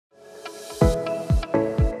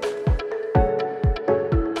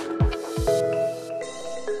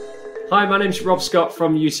Hi, my name's Rob Scott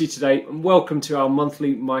from UC Today, and welcome to our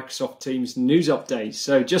monthly Microsoft Teams news update.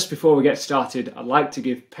 So just before we get started, I'd like to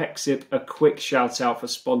give PECSIP a quick shout out for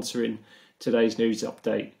sponsoring today's news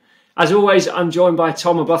update. As always, I'm joined by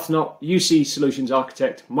Tom Arbuthnot, UC Solutions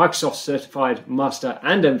Architect, Microsoft Certified Master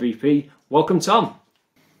and MVP. Welcome, Tom.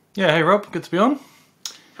 Yeah, hey Rob, good to be on.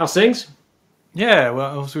 How's things? Yeah,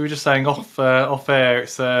 well, as we were just saying off air,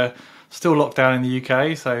 it's still locked down in the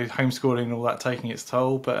UK, so homeschooling and all that taking its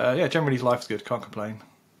toll. But yeah, generally life's good. Can't complain.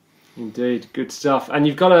 Indeed, good stuff. And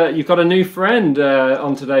you've got a new friend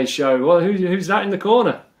on today's show. Well, who's that in the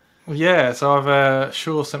corner? Well, yeah, so I've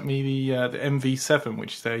Shure sent me the MV7,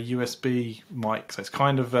 which is their USB mic. So it's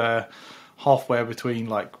kind of halfway between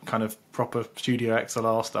like kind of proper studio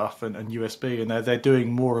XLR stuff and USB, and they're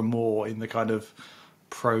doing more and more in the kind of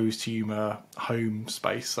prosumer home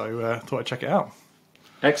space. So thought I'd check it out.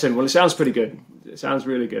 Excellent. Well, it sounds pretty good. It sounds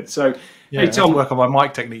really good. So, yeah, hey, Tom, I have to work on my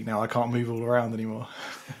mic technique now. I can't move all around anymore.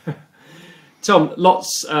 Tom,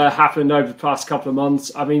 lots happened over the past couple of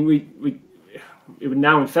months. I mean, we're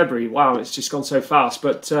now in February. Wow, it's just gone so fast.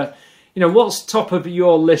 But what's top of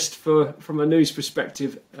your list from a news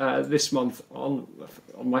perspective this month on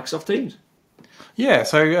Microsoft Teams? Yeah,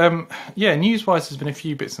 so news-wise, there's been a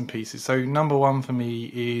few bits and pieces. So number one for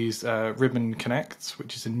me is Ribbon Connect,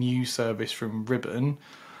 which is a new service from Ribbon,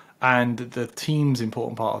 and the Teams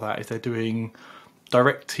important part of that is they're doing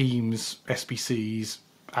direct Teams SBCs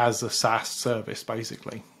as a SaaS service,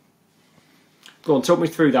 basically. Go on, talk me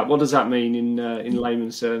through that. What does that mean in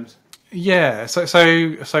layman's terms? Yeah, so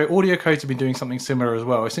AudioCodes have been doing something similar as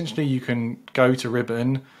well. Essentially, you can go to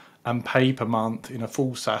Ribbon and pay per month in a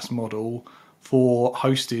full SaaS model for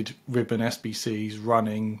hosted Ribbon SBCs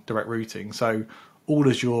running direct routing. So all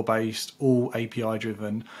Azure based, all API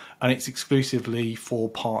driven, and it's exclusively for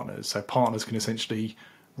partners. So partners can essentially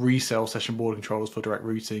resell session border controllers for direct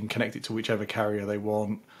routing, connect it to whichever carrier they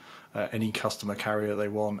want, any customer carrier they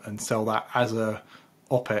want, and sell that as a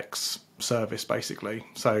OpEx service basically.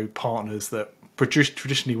 So partners that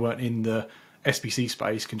traditionally weren't in the SBC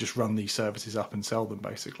space can just run these services up and sell them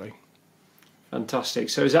basically. Fantastic.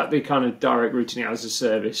 So is that the kind of direct routing as a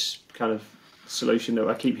service kind of solution that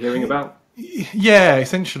I keep hearing about? Yeah,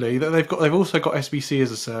 essentially. They've also got SBC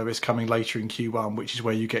as a service coming later in Q1, which is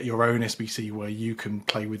where you get your own SBC where you can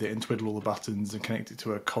play with it and twiddle all the buttons and connect it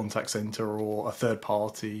to a contact center or a third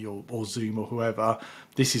party or Zoom or whoever.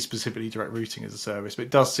 This is specifically direct routing as a service, but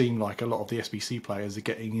it does seem like a lot of the SBC players are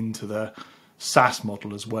getting into the SaaS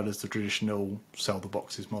model as well as the traditional sell the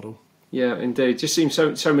boxes model. Yeah, indeed. Just seems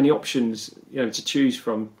so many options, to choose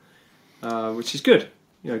from, which is good.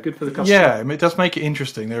 Good for the customer. Yeah, I mean, it does make it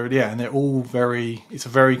interesting. They're all it's a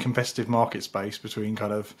very competitive market space between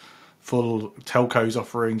kind of full telcos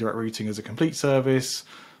offering direct routing as a complete service,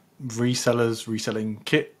 resellers reselling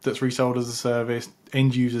kit that's resold as a service,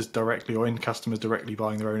 end users directly or end customers directly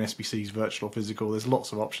buying their own SBCs, virtual or physical. There's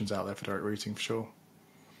lots of options out there for direct routing for sure.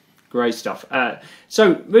 Great stuff.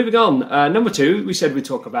 So moving on, number two, we said we'd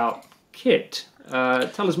talk about kit.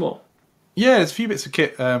 Tell us more. Yeah, there's a few bits of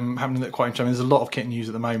kit happening that are quite interesting. There's a lot of kit news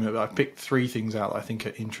at the moment, but I've picked three things out that I think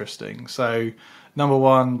are interesting. So, number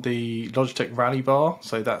one, the Logitech Rally Bar.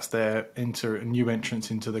 So that's their new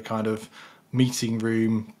entrance into the kind of meeting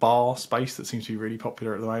room bar space that seems to be really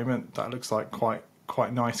popular at the moment. That looks like quite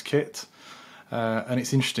nice kit, and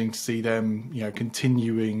it's interesting to see them,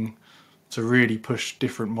 continuing to really push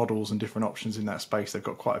different models and different options in that space. They've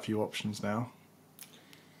got quite a few options now.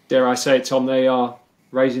 Dare I say it, Tom? They are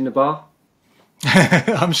raising the bar.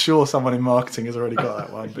 I'm sure someone in marketing has already got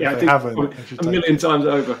that one, but if they haven't, a million times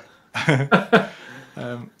over.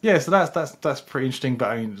 So that's pretty interesting, but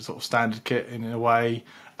I mean, sort of standard kit in a way.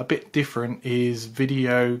 A bit different is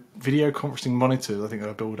video conferencing monitors. I think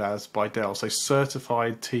they're billed as by Dell. So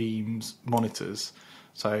certified Teams monitors,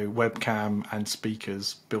 so webcam and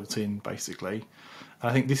speakers built in basically. And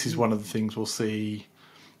I think this is one of the things we'll see,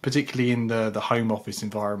 particularly in the home office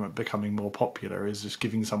environment, becoming more popular, is just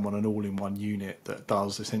giving someone an all-in-one unit that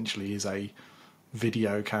is a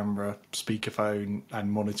video camera, speakerphone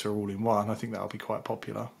and monitor all-in-one. I think that'll be quite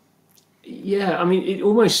popular. Yeah, I mean, it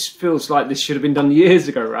almost feels like this should have been done years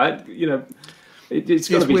ago, right? It's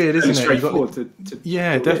got to be weird, isn't it? Straightforward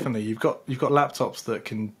yeah, definitely. You've got laptops that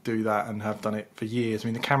can do that and have done it for years. I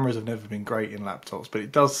mean, the cameras have never been great in laptops, but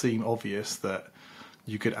it does seem obvious that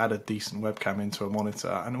you could add a decent webcam into a monitor.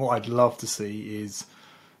 And what I'd love to see is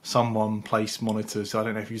someone place monitors. I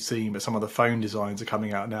don't know if you've seen, but some of the phone designs are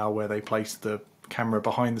coming out now where they place the camera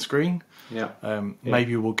behind the screen.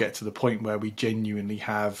 Maybe we'll get to the point where we genuinely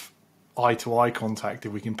have eye-to-eye contact.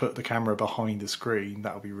 If we can put the camera behind the screen,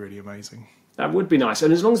 that would be really amazing. That would be nice,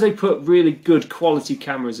 and as long as they put really good quality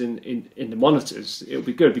cameras in the monitors, it'll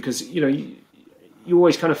be good, because you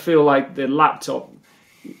always kind of feel like the laptop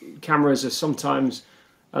cameras are sometimes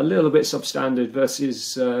a little bit substandard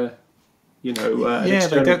versus they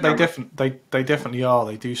definitely are.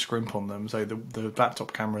 They do scrimp on them. So the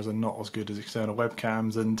laptop cameras are not as good as external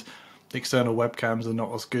webcams, and external webcams are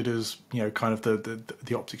not as good as kind of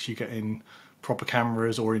the optics you get in proper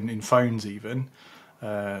cameras or in phones even.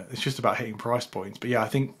 It's just about hitting price points. But yeah, I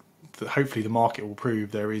think that hopefully the market will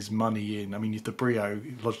prove there is money in. I mean, the Brio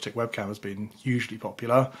Logitech webcam has been hugely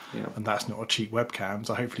popular, and that's not a cheap webcam.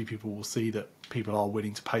 So hopefully people will see that people are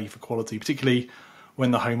willing to pay for quality, particularly when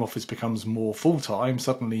the home office becomes more full-time.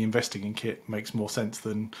 Suddenly investing in kit makes more sense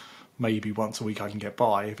than maybe once a week I can get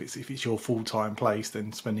by. If it's your full-time place,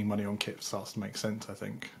 then spending money on kit starts to make sense, I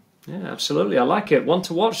think. Yeah, absolutely. I like it. One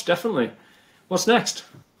to watch, definitely. What's next?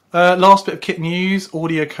 Last bit of kit news.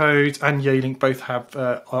 AudioCodes and Yealink both have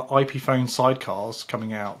IP phone sidecars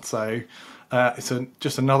coming out. So it's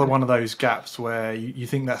just another one of those gaps where you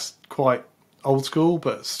think that's quite old school,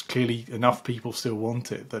 but clearly enough people still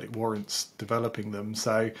want it that it warrants developing them.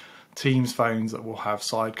 So Teams phones that will have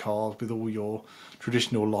sidecars with all your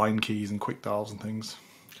traditional line keys and quick dials and things.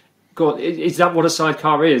 God, is that what a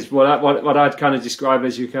sidecar is? What I'd kind of describe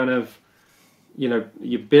as your kind of, your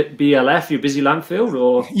BLF, your busy lamp field,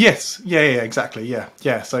 or yes, yeah, exactly,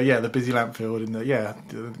 yeah. So yeah, the busy lamp field in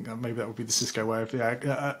maybe that would be the Cisco way of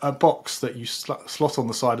a box that you slot on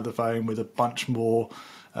the side of the phone with a bunch more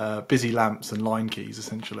busy lamps and line keys,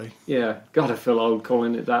 essentially. Yeah, God, I feel old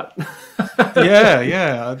calling it that.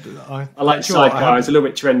 yeah. I like sidecar. It's a little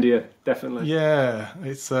bit trendier, definitely. Yeah,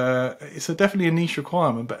 it's definitely a niche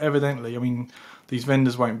requirement, but evidently, I mean, these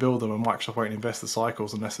vendors won't build them, and Microsoft won't invest the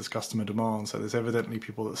cycles unless there's customer demand. So there's evidently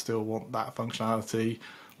people that still want that functionality,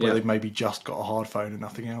 where they've maybe just got a hard phone and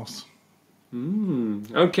nothing else.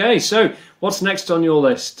 Okay, so what's next on your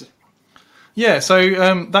list? Yeah,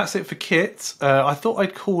 so that's it for kit. I thought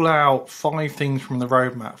I'd call out 5 things from the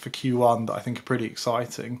roadmap for Q1 that I think are pretty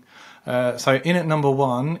exciting. So in at number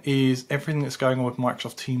 1 is everything that's going on with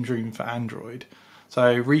Microsoft Teams Room for Android.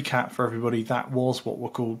 So recap for everybody, that was what were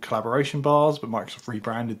called collaboration bars, but Microsoft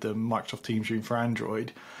rebranded them Microsoft Teams Room for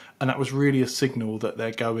Android. And that was really a signal that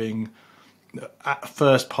they're going at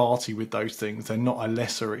first party with those things. They're not a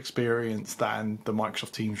lesser experience than the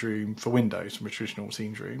Microsoft Teams Room for Windows, from traditional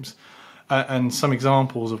Teams Rooms. And some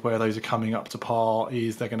examples of where those are coming up to par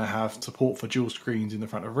is they're going to have support for dual screens in the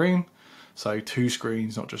front of room. So 2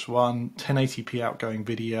 screens, not just one, 1080p outgoing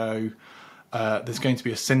video. There's going to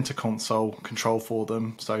be a center console control for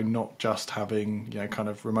them. So not just having, kind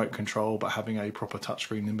of remote control, but having a proper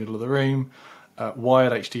touchscreen in the middle of the room.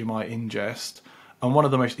 Wired HDMI ingest. And one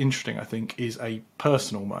of the most interesting, I think, is a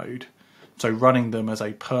personal mode. So running them as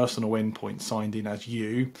a personal endpoint signed in as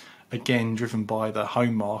you. Again, driven by the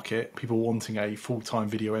home market, people wanting a full-time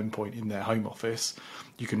video endpoint in their home office.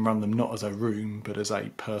 You can run them not as a room, but as a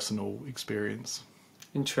personal experience.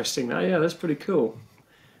 Interesting. That's pretty cool.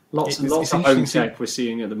 Lots of home tech we're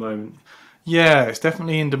seeing at the moment. Yeah, it's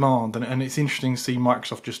definitely in demand, and it's interesting to see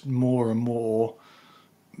Microsoft just more and more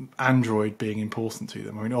Android being important to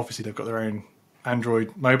them. I mean, obviously they've got their own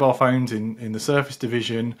Android mobile phones in the Surface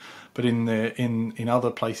division, but in other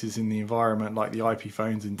places in the environment, like the IP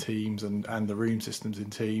phones in Teams and the room systems in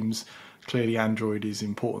Teams, clearly Android is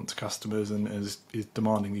important to customers and is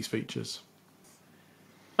demanding these features.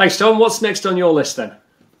 Thanks, Tom. What's next on your list then?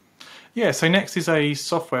 Yeah, so next is a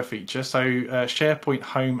software feature, so SharePoint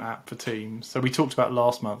Home app for Teams. So we talked about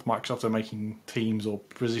last month, Microsoft are making Teams or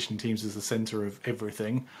positioning Teams as the center of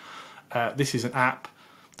everything. This is an app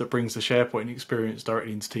that brings the SharePoint experience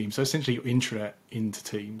directly into Teams. So essentially your intranet into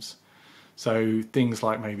Teams. So things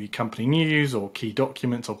like maybe company news or key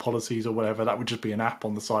documents or policies or whatever, that would just be an app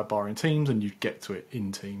on the sidebar in Teams and you'd get to it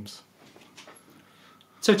in Teams.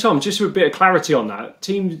 So Tom, just for a bit of clarity on that,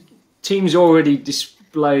 Teams already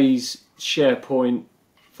displays SharePoint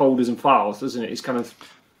folders and files, doesn't it? It's kind of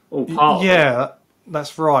all part of it.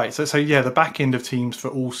 That's right. So yeah, the back end of Teams for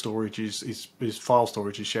all storage is file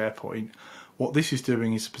storage is SharePoint. What this is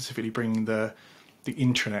doing is specifically bringing the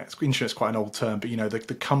intranet. Intranet's quite an old term, but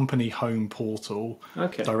the company home portal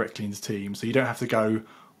directly into Teams. So you don't have to go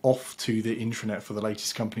off to the intranet for the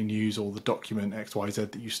latest company news or the document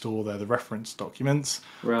XYZ that you store there, the reference documents.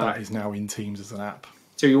 Right. That is now in Teams as an app.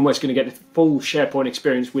 So you're almost going to get the full SharePoint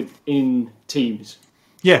experience within Teams.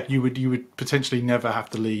 Yeah, you would potentially never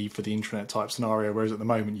have to leave for the intranet type scenario, whereas at the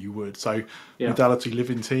moment you would. So Modality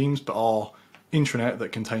live in Teams, but our intranet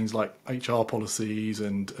that contains like HR policies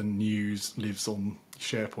and news lives on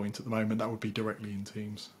SharePoint at the moment. That would be directly in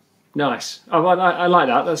Teams. Nice. I like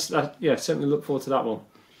that. Yeah, certainly look forward to that one.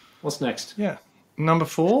 What's next? Yeah. Number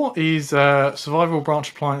 4 is survivable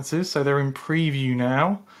branch appliances. So they're in preview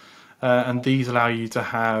now, and these allow you to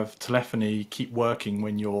have telephony keep working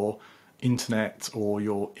when your internet or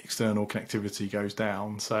your external connectivity goes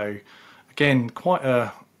down. So again, quite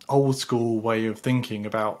a old school way of thinking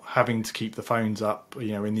about having to keep the phones up,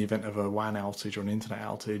 in the event of a WAN outage or an internet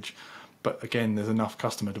outage. But again, there's enough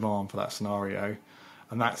customer demand for that scenario.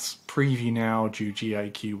 And that's preview now, due GA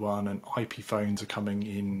Q1, and IP phones are coming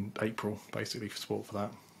in April, basically, for support for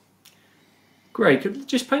that. Great. Could you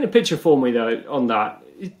just paint a picture for me, though, on that?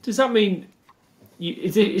 Does that mean,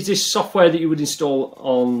 is this software that you would install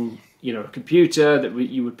on, a computer, that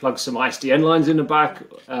you would plug some ISDN lines in the back,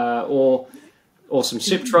 or some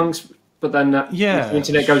SIP trunks, but then if the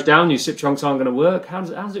internet goes down, your SIP trunks aren't going to work? How's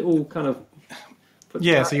it all kind of...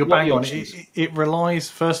 So you're bang on. It relies,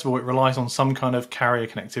 first of all, on some kind of carrier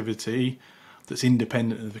connectivity that's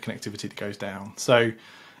independent of the connectivity that goes down. So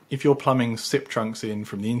if you're plumbing SIP trunks in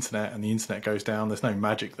from the internet and the internet goes down, there's no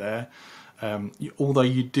magic there. Although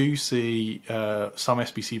you do see some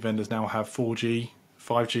SBC vendors now have 4G,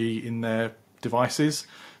 5G in their devices.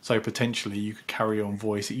 So potentially you could carry on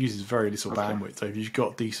voice. It uses very little bandwidth. So if you've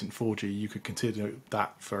got decent 4G, you could consider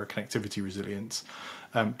that for connectivity resilience.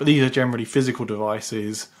 But these are generally physical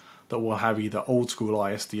devices that will have either old school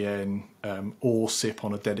ISDN or SIP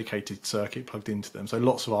on a dedicated circuit plugged into them. So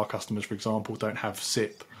lots of our customers, for example, don't have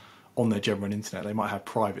SIP on their general internet. They might have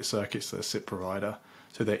private circuits to their SIP provider.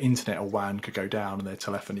 So their internet or WAN could go down and their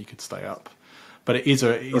telephony could stay up. But it is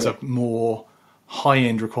a more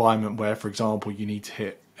high-end requirement where, for example, you need to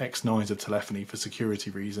hit X9s of telephony for security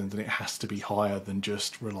reasons, and it has to be higher than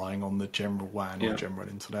just relying on the general WAN or general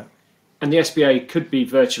internet. And the SBA could be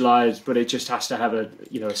virtualized, but it just has to have a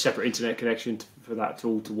separate internet connection for that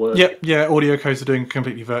tool to work. Yeah. AudioCodes are doing a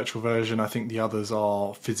completely virtual version. I think the others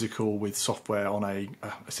are physical with software on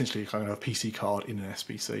essentially kind of a PC card in an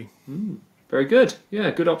SBC. Very good.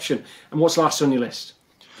 Yeah, good option. And what's last on your list?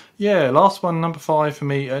 Yeah, last one, number 5 for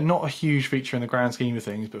me. Not a huge feature in the grand scheme of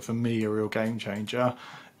things, but for me, a real game changer.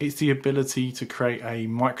 It's the ability to create a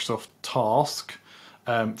Microsoft task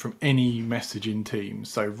from any message in Teams.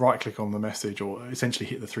 So right click on the message, or essentially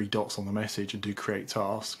hit the 3 dots on the message and do create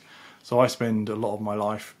task. So I spend a lot of my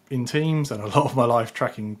life in Teams and a lot of my life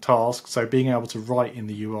tracking tasks. So being able to write in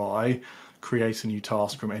the UI, create a new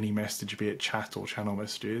task from any message, be it chat or channel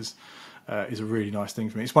messages, is a really nice thing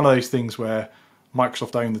for me. It's one of those things where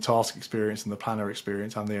Microsoft own the task experience and the planner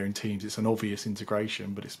experience, and they're in Teams. It's an obvious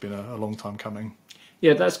integration, but it's been a long time coming.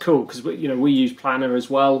 Yeah, that's cool, because we use Planner as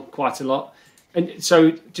well quite a lot. And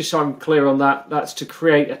so, just so I'm clear on that, that's to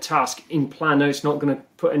create a task in Planner. It's not going to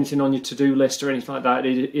put anything on your to-do list or anything like that.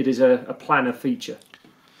 It is a Planner feature.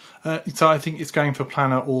 So I think it's going for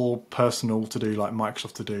Planner or personal to do, like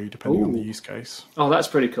Microsoft To Do, depending on the use case. Oh, that's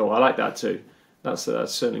pretty cool. I like that too. That's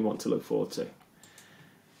certainly one to look forward to.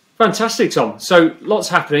 Fantastic, Tom. So lots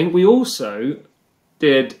happening. We also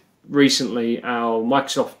did recently our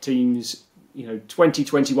Microsoft Teams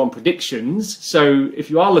 2021 predictions. So if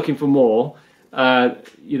you are looking for more,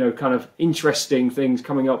 kind of interesting things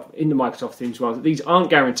coming up in the Microsoft Teams world, these aren't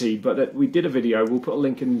guaranteed, but that we did a video. We'll put a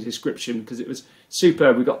link in the description because it was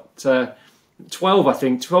superb. We got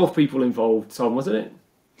 12 people involved, Tom, wasn't it?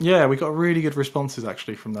 Yeah, we got really good responses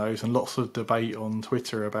actually from those, and lots of debate on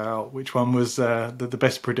Twitter about which one was the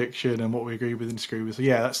best prediction and what we agreed with and disagreed with. So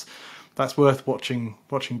yeah, that's worth watching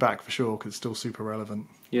back for sure, because it's still super relevant.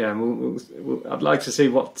 Yeah, I'd like to see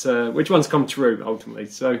which ones come true ultimately.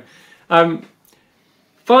 So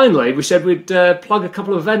finally, we said we'd plug a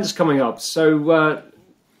couple of events coming up. So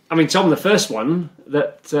Tom, the first one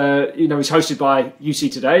that is hosted by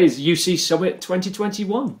UC today is UC Summit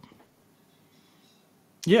 2021.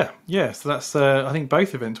 Yeah. So that's I think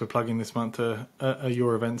both events we're plugging this month are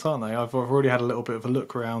your events, aren't they? I've already had a little bit of a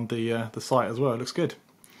look around the site as well. It looks good.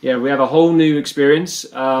 Yeah, we have a whole new experience.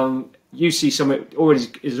 UC Summit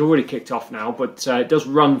is already kicked off now, but it does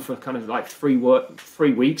run for kind of like 3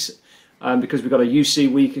 weeks because we've got a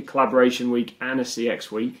UC week, a collaboration week, and a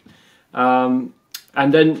CX week. And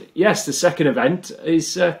then, yes, the second event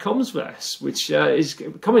is Commsverse, which is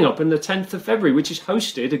coming up on the 10th of February, which is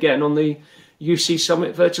hosted again on the UC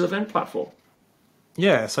Summit virtual event platform.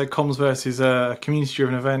 Yeah, so Commsverse is a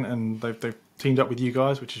community-driven event, and they've teamed up with you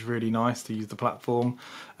guys, which is really nice to use the platform.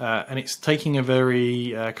 And it's taking a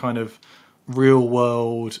very kind of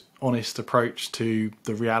real-world, honest approach to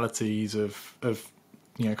the realities of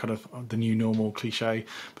kind of the new normal cliche,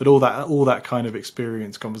 but all that kind of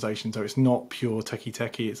experience conversation. So it's not pure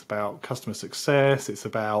techie. It's about customer success. It's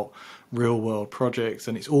about real-world projects,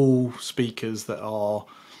 and it's all speakers that are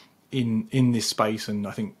in this space, and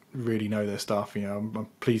I think really know their stuff. You know, I'm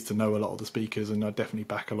pleased to know a lot of the speakers, and I definitely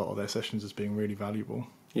back a lot of their sessions as being really valuable.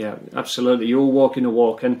 Yeah, absolutely. You're all walking the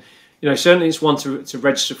walk, and certainly it's one to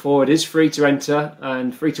register for. It is free to enter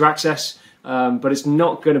and free to access, but it's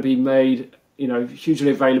not going to be made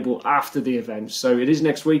hugely available after the event. So it is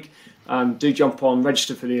next week. Do jump on,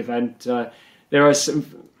 register for the event. There are some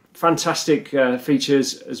fantastic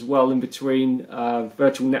features as well in between,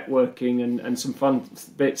 virtual networking and some fun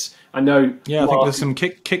bits. I know. Yeah, I think there's some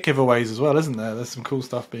kit giveaways as well, isn't there? There's some cool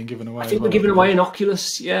stuff being given away. I think we're giving away an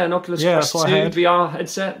Oculus, an Oculus Quest 2 VR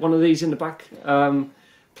headset, one of these in the back.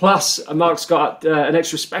 Plus, Mark's got an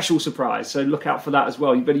extra special surprise, so look out for that as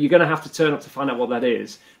well. But you're going to have to turn up to find out what that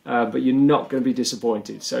is, but you're not going to be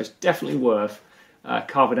disappointed. So it's definitely worth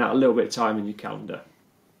carving out a little bit of time in your calendar.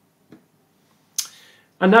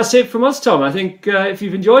 And that's it from us, Tom. I think if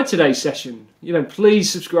you've enjoyed today's session, please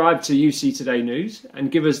subscribe to UC Today News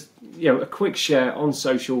and give us a quick share on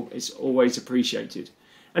social. It's always appreciated.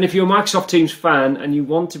 And if you're a Microsoft Teams fan and you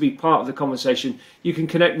want to be part of the conversation, you can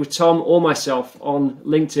connect with Tom or myself on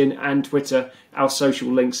LinkedIn and Twitter. Our social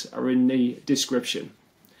links are in the description.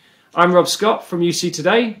 I'm Rob Scott from UC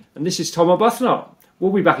Today, and this is Tom Arbuthnot.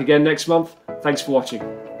 We'll be back again next month. Thanks for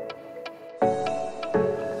watching.